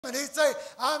and he'd say,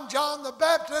 I'm John the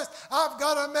Baptist, I've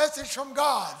got a message from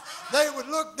God. They would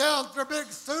look down their big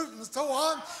suit and so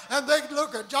on, and they'd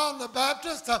look at John the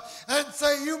Baptist and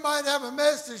say, you might have a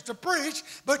message to preach,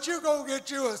 but you go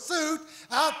get you a suit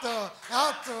out to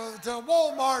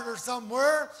Walmart or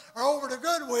somewhere, or over to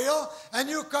Goodwill, and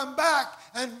you come back,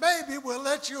 and maybe we'll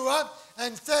let you up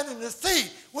and sit in the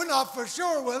seat. We're not for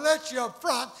sure we'll let you up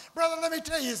front. Brother, let me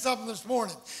tell you something this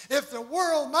morning. If the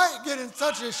world might get in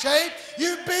such a shape,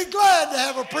 you'd be glad to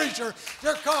have a preacher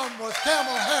to come with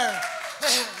camel hair.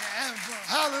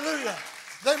 Hallelujah.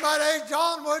 They might say,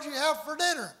 John, what'd you have for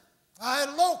dinner? I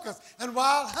had locusts and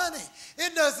wild honey.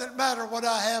 It doesn't matter what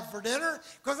I have for dinner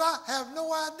because I have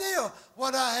no idea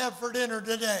what I have for dinner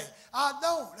today. I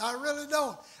don't. I really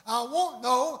don't. I won't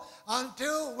know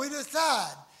until we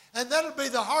decide. And that'll be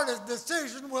the hardest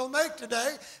decision we'll make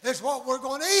today is what we're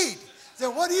going to eat. So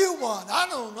what do you want? I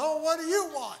don't know. What do you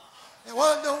want?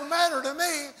 Well, it don't matter to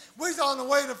me. We was on the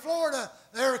way to Florida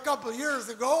there a couple of years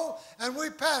ago, and we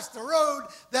passed a road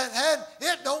that had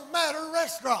It Don't Matter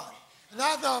restaurant. And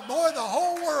I thought, boy, the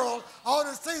whole world ought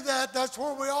to see that. That's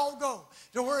where we all go,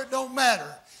 to where it don't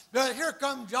matter. But here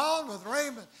comes John with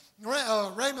raiment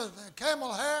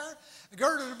camel hair,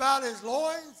 girded about his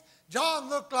loins. John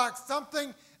looked like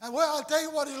something. And well, I'll tell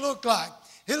you what he looked like.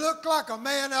 He looked like a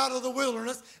man out of the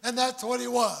wilderness, and that's what he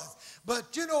was.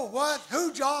 But you know what?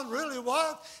 Who John really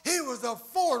was? He was a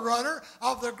forerunner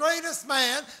of the greatest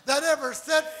man that ever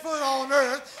set foot on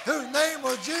earth, whose name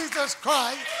was Jesus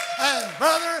Christ. And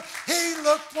brother, he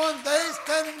looked one day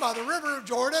standing by the river of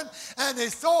Jordan, and he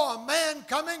saw a man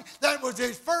coming that was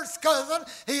his first cousin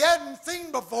he hadn't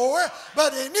seen before,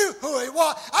 but he knew who he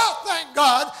was. Oh, thank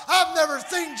God, I've never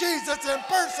seen Jesus in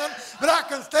person, but I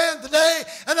can stand today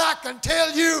and I can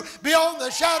tell you beyond the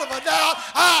shadow of a doubt,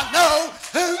 I know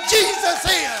who Jesus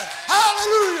is.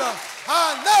 Hallelujah.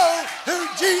 I know who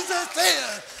Jesus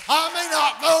is. I may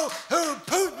not know who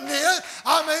Putin is.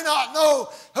 I may not know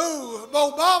who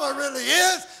Obama really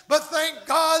is. But thank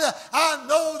God I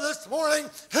know this morning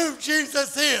who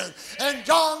Jesus is. And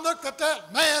John looked at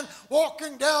that man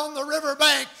walking down the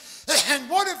riverbank. And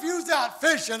what if you was out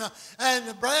fishing?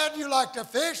 And Brad, you like to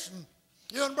fish? And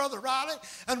you and Brother Riley.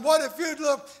 And what if you'd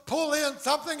pull in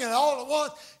something and all at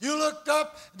once you looked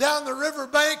up down the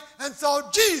riverbank and saw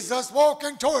Jesus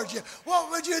walking towards you? What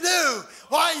would you do?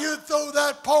 Why, you'd throw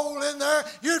that pole in there.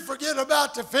 You'd forget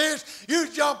about the fish.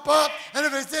 You'd jump up, and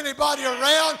if there's anybody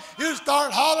around, you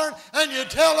start hollering, and you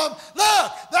tell them,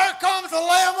 look, there comes the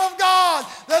Lamb of God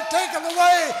that taketh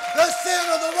away the sin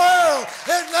of the world.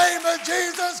 His name is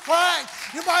Jesus Christ.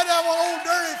 You might have an old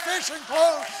dirty fishing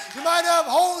clothes. You might have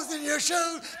holes in your shoes,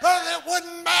 but it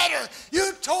wouldn't matter.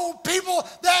 You told people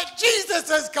that Jesus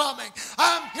is coming.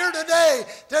 I'm here today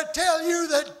to tell you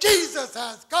that Jesus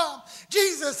has come,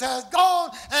 Jesus has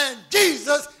gone, and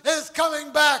Jesus is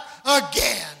coming back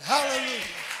again. Hallelujah.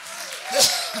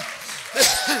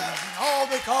 All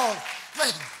because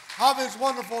of his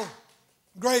wonderful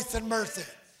grace and mercy.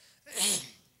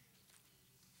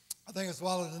 I think I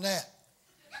swallowed a gnat.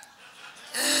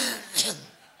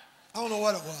 I don't know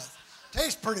what it was.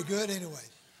 Tastes pretty good anyway.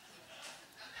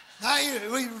 Now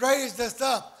we raised this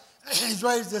up. He's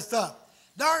raised this up.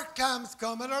 Dark times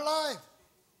come in our life.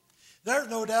 There's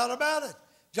no doubt about it.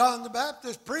 John the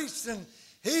Baptist preached, and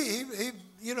he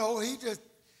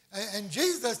and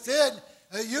Jesus said,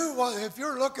 if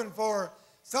you're looking for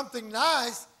something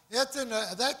nice, that's in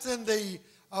the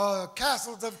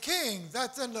castles of kings.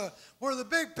 That's where the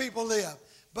big people live.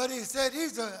 But he said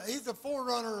he's a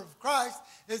forerunner of Christ,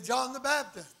 is John the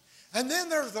Baptist. And then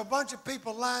there's a bunch of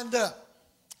people lined up.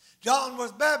 John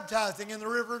was baptizing in the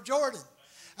river of Jordan.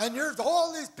 And there's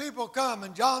all these people come,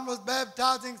 and John was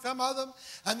baptizing some of them.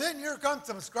 And then here come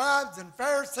some scribes and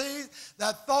Pharisees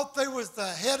that thought they was the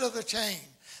head of the chain.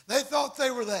 They thought they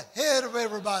were the head of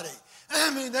everybody. I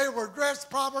mean, they were dressed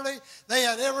properly. They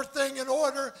had everything in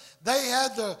order. They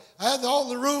had all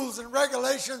the rules and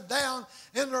regulations down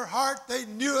in their heart. They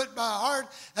knew it by heart,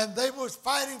 and they was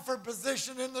fighting for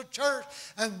position in the church.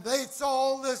 And they saw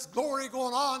all this glory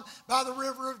going on by the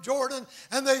river of Jordan,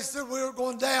 and they said, we're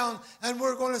going down, and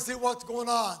we're going to see what's going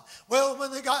on. Well,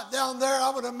 when they got down there, I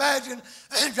would imagine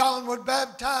John would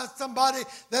baptize somebody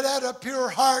that had a pure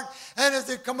heart, and as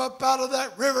they come up out of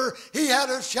that river, he had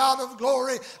a shout of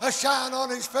glory, a shine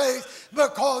on his face,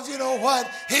 because you know what?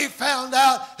 He found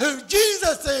out who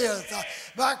Jesus is.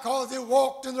 because he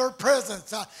walked in their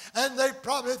presence. And they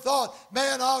probably thought,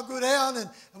 man, I'll go down and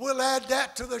we'll add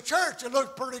that to the church. It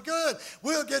looks pretty good.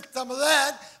 We'll get some of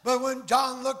that. But when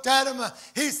John looked at him,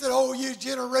 he said, oh, you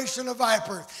generation of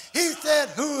vipers. He said,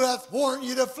 who hath warned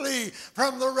you to flee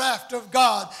from the wrath of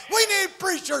God? We need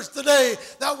preachers today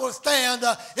that will stand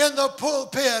in the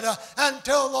pulpit and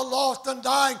tell the lost and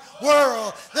dying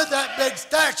world that big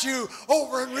statue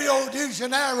over in Rio de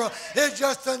Janeiro is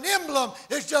just an emblem.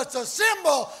 It's just a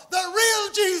symbol. The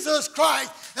real Jesus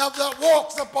Christ that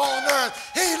walks upon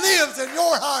earth. He lives in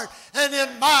your heart and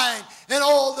in mine, and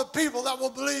all the people that will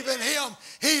believe in him.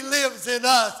 He lives in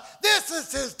us. This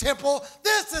is his temple.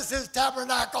 This is his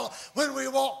tabernacle. When we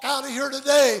walk out of here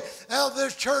today, out of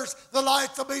this church, the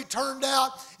lights will be turned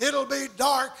out. It'll be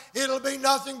dark. It'll be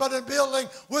nothing but a building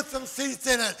with some seats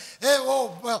in it.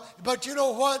 But you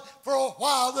know what? For a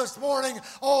while this morning,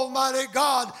 Almighty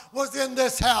God was in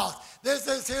this house. This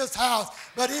is his house,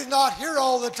 but he's not here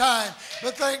all the time.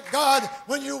 But thank God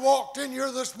when you walked in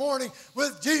here this morning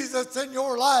with Jesus in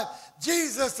your life,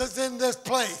 Jesus is in this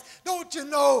place. Don't you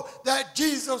know that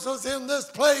Jesus was in this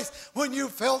place when you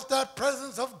felt that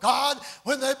presence of God,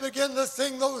 when they began to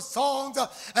sing those songs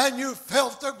and you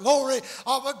felt the glory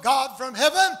of a God from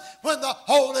heaven? When the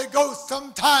Holy Ghost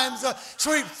sometimes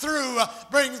sweeps through,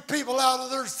 brings people out of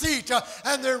their seat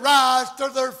and they rise to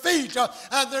their feet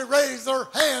and they raise their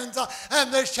hands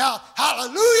and they shout,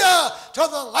 hallelujah to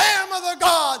the Lamb of the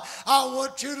God. I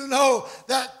want you to know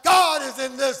that God is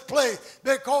in this place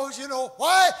because you know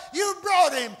why? You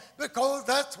brought him, because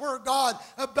that's where God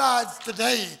abides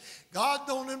today. God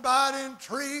don't abide in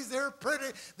trees. They're pretty,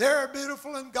 they're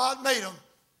beautiful, and God made them.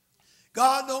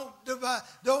 God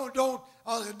don't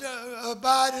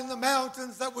abide in the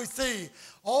mountains that we see.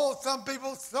 Oh, some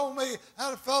people told me, I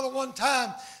had a fellow one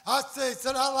time,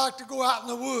 said, I like to go out in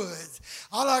the woods.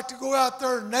 I like to go out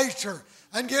there in nature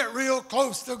and get real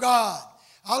close to God.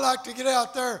 I like to get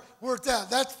out there where it's at.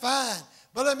 That's fine.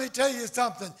 But let me tell you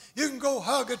something. You can go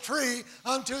hug a tree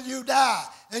until you die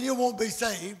and you won't be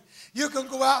saved. You can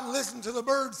go out and listen to the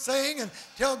birds sing and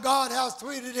tell God how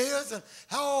sweet it is and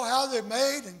how they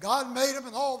made and God made them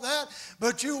and all that.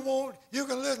 But you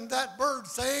can listen to that bird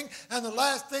sing and the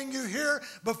last thing you hear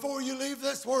before you leave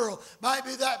this world might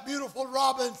be that beautiful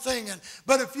robin singing.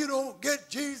 But if you don't get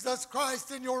Jesus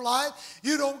Christ in your life,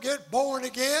 you don't get born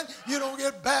again, you don't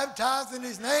get baptized in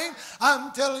his name,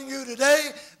 I'm telling you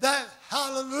today that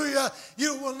hallelujah,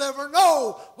 you will never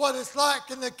know what it's like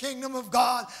in the kingdom of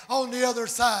God on the other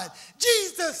side.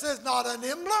 Jesus is not an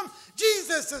emblem.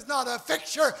 Jesus is not a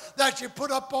fixture that you put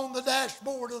up on the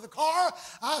dashboard of the car.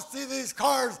 I see these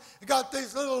cars got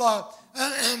these little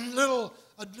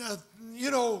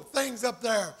things up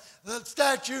there, the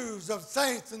statues of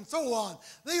saints and so on.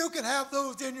 You can have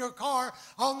those in your car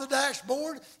on the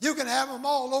dashboard. You can have them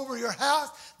all over your house.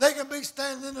 They can be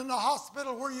standing in the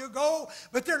hospital where you go,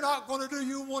 but they're not going to do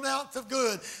you 1 ounce of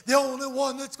good. The only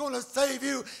one that's going to save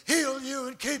you, heal you,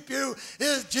 and keep you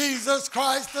is Jesus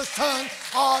Christ, the Son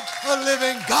of the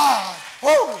living God.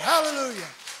 Oh, hallelujah.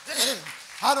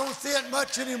 I don't see it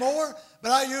much anymore,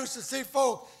 but I used to see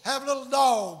folk have little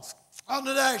dogs on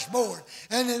the dashboard.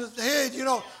 And in the head,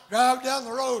 drive down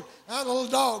the road, that little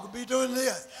dog would be doing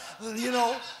this.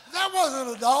 That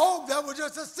wasn't a dog. That was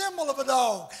just a symbol of a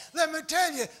dog. Let me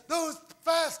tell you, those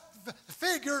fast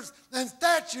figures and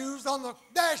statues on the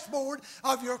dashboard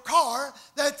of your car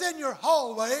that's in your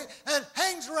hallway and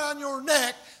hangs around your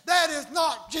neck, that is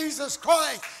not Jesus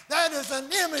Christ. That is an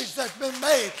image that's been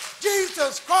made.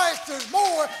 Jesus Christ is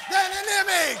more than an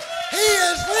image. He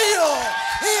is real.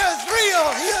 He is real.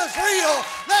 He is real.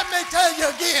 Let me tell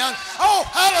you again. Oh,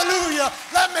 hallelujah.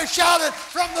 Let me shout it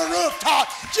from the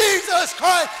rooftop. Jesus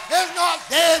Christ is not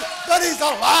dead, but he's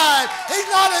alive. He's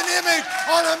not an image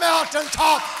on a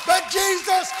mountaintop, but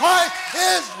Jesus Christ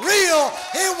is real.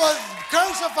 He was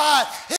crucified.